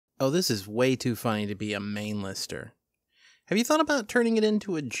Oh, this is way too funny to be a main lister. Have you thought about turning it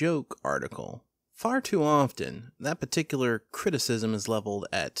into a joke article? Far too often, that particular criticism is leveled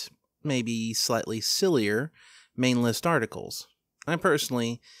at maybe slightly sillier main list articles. I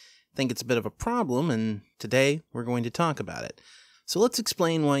personally think it's a bit of a problem, and today we're going to talk about it. So let's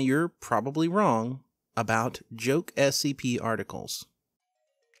explain why you're probably wrong about joke SCP articles.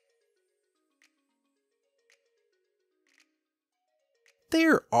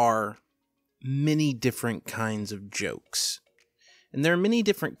 There are many different kinds of jokes, and there are many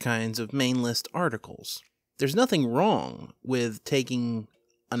different kinds of main list articles. There's nothing wrong with taking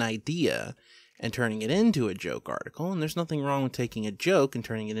an idea and turning it into a joke article, and there's nothing wrong with taking a joke and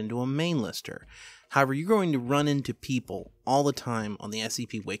turning it into a main lister. However, you're going to run into people all the time on the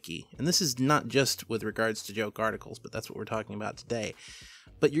SCP Wiki, and this is not just with regards to joke articles, but that's what we're talking about today.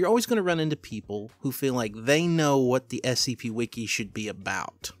 But you're always going to run into people who feel like they know what the SCP Wiki should be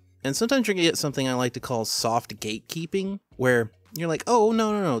about. And sometimes you're going to get something I like to call soft gatekeeping, where you're like, oh,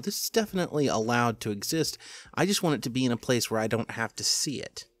 no, this is definitely allowed to exist. I just want it to be in a place where I don't have to see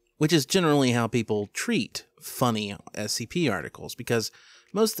it. Which is generally how people treat funny SCP articles, because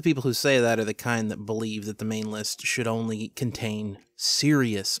most of the people who say that are the kind that believe that the main list should only contain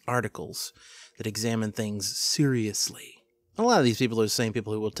serious articles that examine things seriously. A lot of these people are the same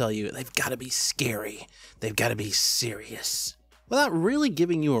people who will tell you they've got to be scary, they've got to be serious, without really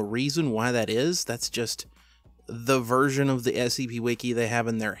giving you a reason why that is. That's just the version of the SCP Wiki they have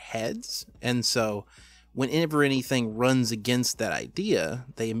in their heads, and so whenever anything runs against that idea,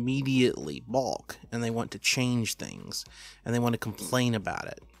 they immediately balk, and they want to change things, and they want to complain about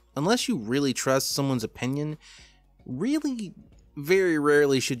it. Unless you really trust someone's opinion, really very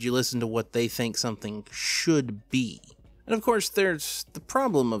rarely should you listen to what they think something should be. And of course, there's the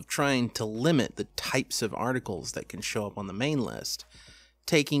problem of trying to limit the types of articles that can show up on the main list.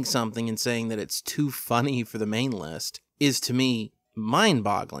 Taking something and saying that it's too funny for the main list is, to me,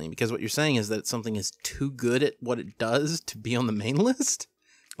 mind-boggling, because what you're saying is that something is too good at what it does to be on the main list?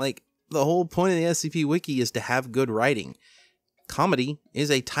 Like, the whole point of the SCP Wiki is to have good writing. Comedy is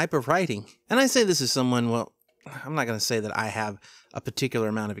a type of writing. And I say this as someone, well, I'm not going to say that I have a particular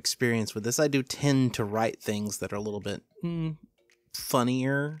amount of experience with this. I do tend to write things that are a little bit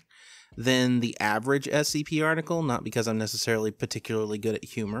funnier than the average SCP article, not because I'm necessarily particularly good at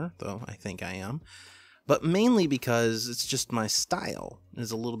humor, though I think I am, but mainly because it's just my style.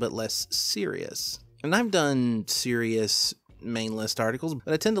 It's a little bit less serious. And I've done serious main list articles,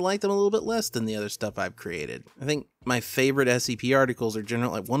 but I tend to like them a little bit less than the other stuff I've created. I think my favorite SCP articles are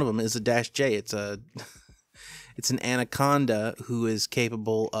generally, like, one of them is a -J. It's an anaconda who is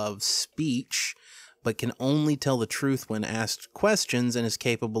capable of speech, but can only tell the truth when asked questions, and is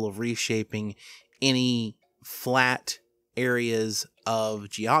capable of reshaping any flat areas of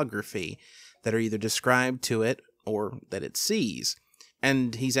geography that are either described to it or that it sees.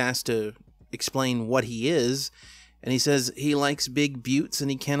 And he's asked to explain what he is, and he says he likes big buttes and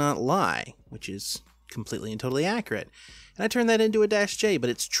he cannot lie, which is completely and totally accurate. And I turned that into a -J, but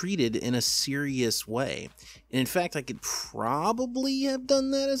it's treated in a serious way. And in fact, I could probably have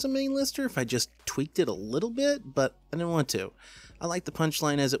done that as a main lister if I just tweaked it a little bit, but I didn't want to. I like the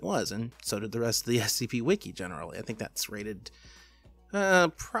punchline as it was, and so did the rest of the SCP Wiki generally. I think that's rated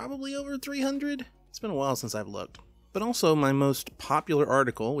probably over 300. It's been a while since I've looked. But also, my most popular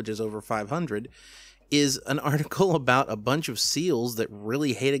article, which is over 500, is an article about a bunch of seals that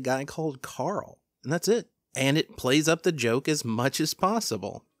really hate a guy called Carl. And that's it. And it plays up the joke as much as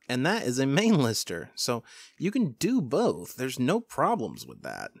possible. And that is a main lister. So you can do both. There's no problems with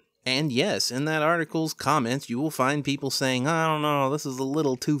that. And yes, in that article's comments, you will find people saying, I don't know, this is a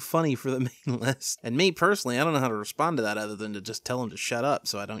little too funny for the main list. And me personally, I don't know how to respond to that other than to just tell them to shut up,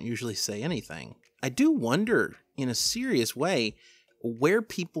 so I don't usually say anything. I do wonder, in a serious way, where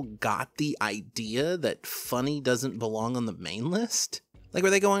people got the idea that funny doesn't belong on the main list. Like,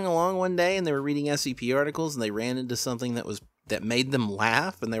 were they going along one day and they were reading SCP articles and they ran into something that made them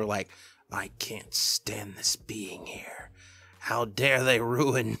laugh, and they were like, I can't stand this being here. How dare they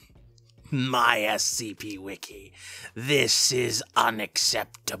ruin my SCP Wiki. This is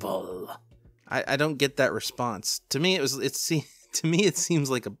unacceptable. I don't get that response. To me, it seems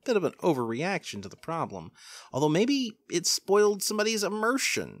like a bit of an overreaction to the problem. Although maybe it spoiled somebody's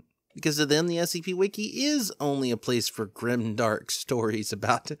immersion, because to them the SCP Wiki is only a place for grim, dark stories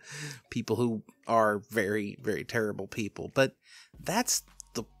about people who are very, very terrible people. But that's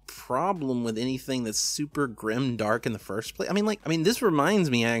the problem with anything that's super grim dark in the first place. This reminds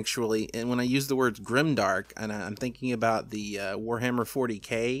me actually, and when I use the words grim dark, and I'm thinking about the Warhammer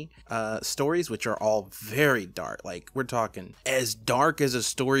 40k stories, which are all very dark. Like, we're talking as dark as a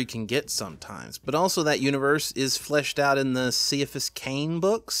story can get sometimes. But also that universe is fleshed out in the Cephas Cain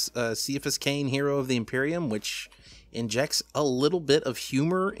books, Cephas Cain, Hero of the Imperium, which injects a little bit of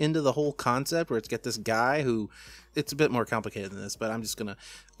humor into the whole concept, where it's got this guy who, it's a bit more complicated than this, but I'm just going to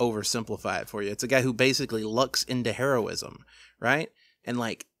oversimplify it for you. It's a guy who basically lucks into heroism, right? And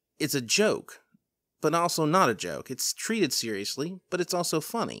like, it's a joke, but also not a joke. It's treated seriously, but it's also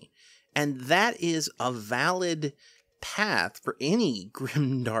funny. And that is a valid path for any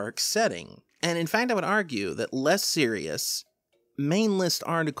grimdark setting. And in fact, I would argue that less serious main list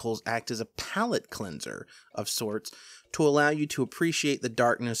articles act as a palate cleanser of sorts to allow you to appreciate the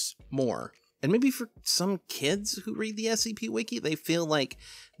darkness more. And maybe for some kids who read the SCP Wiki, they feel like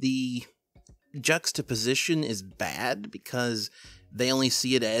the juxtaposition is bad because they only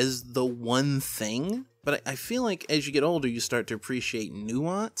see it as the one thing. But I feel like as you get older, you start to appreciate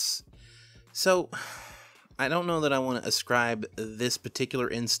nuance. So I don't know that I want to ascribe this particular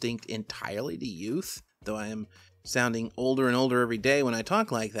instinct entirely to youth, though I am sounding older and older every day when I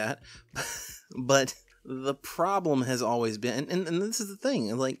talk like that. But the problem has always been, and this is the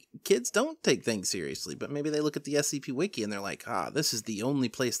thing, like, kids don't take things seriously, but maybe they look at the SCP Wiki and they're like, this is the only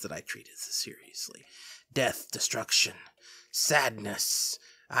place that I treat it seriously. Death, destruction, sadness,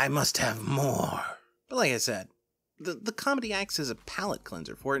 I must have more. But like I said, the comedy acts as a palate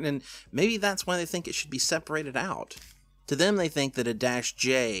cleanser for it, and maybe that's why they think it should be separated out. To them, they think that a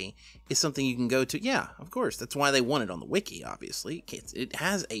 -J is something you can go to. Yeah, of course, that's why they want it on the wiki, obviously. It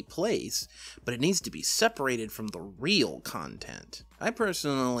has a place, but it needs to be separated from the real content. I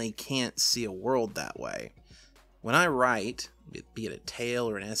personally can't see a world that way. When I write, be it a tale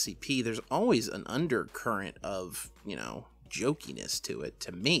or an SCP, there's always an undercurrent of, jokiness to it,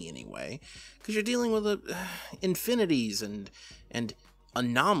 to me anyway, because you're dealing with infinities and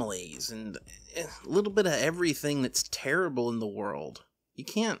anomalies and a little bit of everything that's terrible in the world. You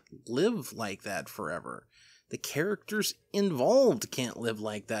can't live like that forever. The characters involved can't live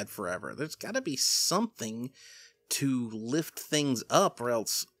like that forever. There's got to be something to lift things up, or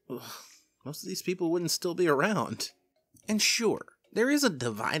else most of these people wouldn't still be around. And sure, there is a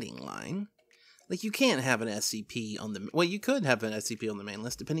dividing line. Like, you can't have an SCP on the... Well, you could have an SCP on the main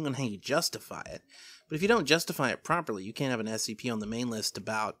list, depending on how you justify it. But if you don't justify it properly, you can't have an SCP on the main list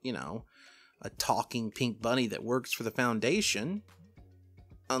about, a talking pink bunny that works for the Foundation,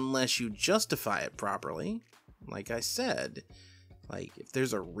 unless you justify it properly. Like I said, like, if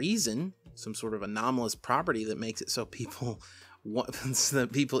there's a reason, some sort of anomalous property that makes it so people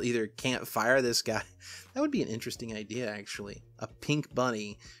either can't fire this guy. That would be an interesting idea, actually. A pink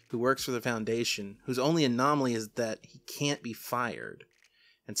bunny who works for the Foundation, whose only anomaly is that he can't be fired.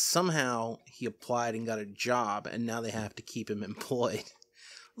 And somehow he applied and got a job, and now they have to keep him employed.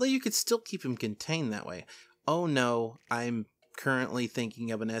 Although you could still keep him contained that way. Oh no, I'm currently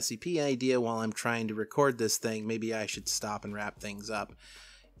thinking of an SCP idea while I'm trying to record this thing. Maybe I should stop and wrap things up.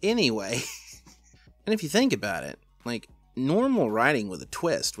 Anyway, and if you think about it, like, normal writing with a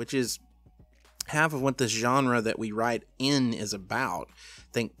twist, which is half of what this genre that we write in is about.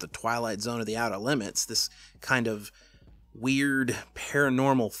 Think the Twilight Zone or the Outer Limits, this kind of weird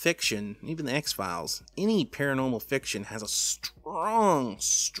paranormal fiction, even the X-Files. Any paranormal fiction has a strong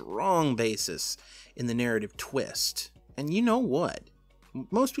basis in the narrative twist. And you know what?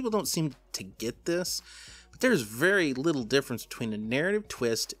 Most people don't seem to get this, but there's very little difference between a narrative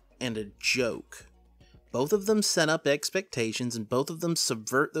twist and a joke. Both of them set up expectations, and both of them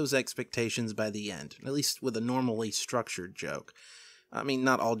subvert those expectations by the end, at least with a normally structured joke. I mean,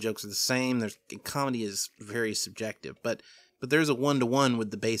 not all jokes are the same. Comedy is very subjective, but there's a one-to-one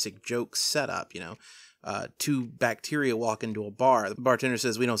with the basic joke setup, two bacteria walk into a bar. The bartender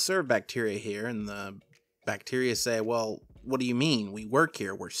says, "We don't serve bacteria here," and the bacteria say, "Well, what do you mean? We work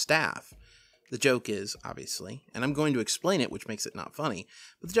here. We're staff." The joke is, obviously, and I'm going to explain it, which makes it not funny,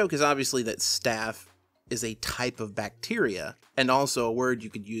 but the joke is obviously that staff is a type of bacteria, and also a word you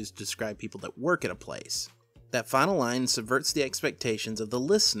could use to describe people that work at a place. That final line subverts the expectations of the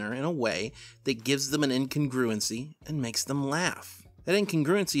listener in a way that gives them an incongruency and makes them laugh. That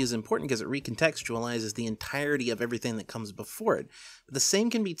incongruency is important because it recontextualizes the entirety of everything that comes before it. But the same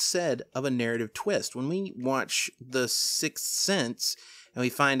can be said of a narrative twist. When we watch The Sixth Sense and we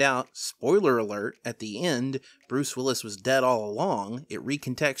find out, spoiler alert, at the end, Bruce Willis was dead all along, it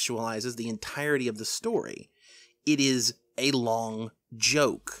recontextualizes the entirety of the story. It is a long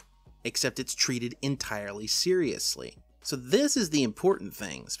joke, except it's treated entirely seriously. So this is the important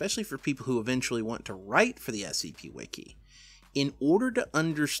thing, especially for people who eventually want to write for the SCP Wiki. In order to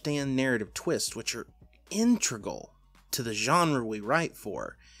understand narrative twists, which are integral to the genre we write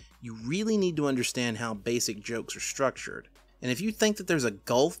for, you really need to understand how basic jokes are structured. And if you think that there's a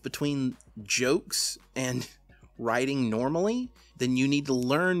gulf between jokes and writing normally, then you need to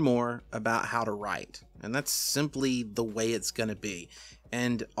learn more about how to write. And that's simply the way it's going to be.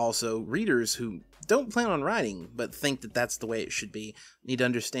 And also, readers who don't plan on writing, but think that that's the way it should be, need to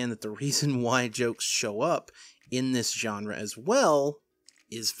understand that the reason why jokes show up in this genre as well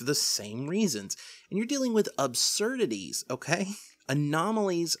is for the same reasons. And you're dealing with absurdities, okay?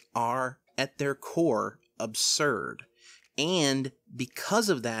 Anomalies are, at their core, absurd. And because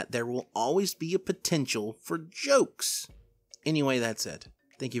of that, there will always be a potential for jokes. Anyway, that's it.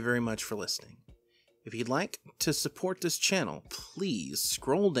 Thank you very much for listening. If you'd like to support this channel, please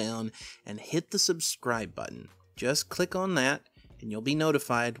scroll down and hit the subscribe button. Just click on that and you'll be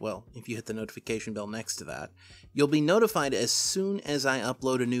notified. Well, if you hit the notification bell next to that, you'll be notified as soon as I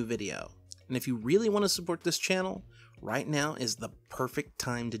upload a new video. And if you really want to support this channel, right now is the perfect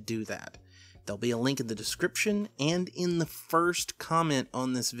time to do that. There'll be a link in the description and in the first comment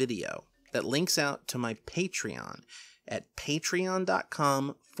on this video that links out to my Patreon at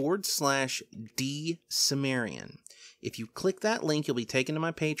patreon.com/DCimmerian. If you click that link, you'll be taken to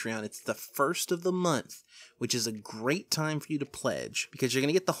my Patreon. It's the first of the month, which is a great time for you to pledge because you're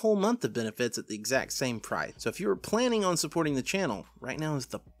going to get the whole month of benefits at the exact same price. So if you were planning on supporting the channel, right now is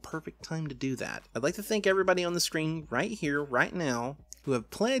the perfect time to do that. I'd like to thank everybody on the screen right here, right now, who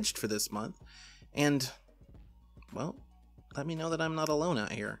have pledged for this month. And, well, let me know that I'm not alone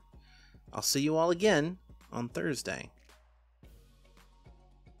out here. I'll see you all again on Thursday.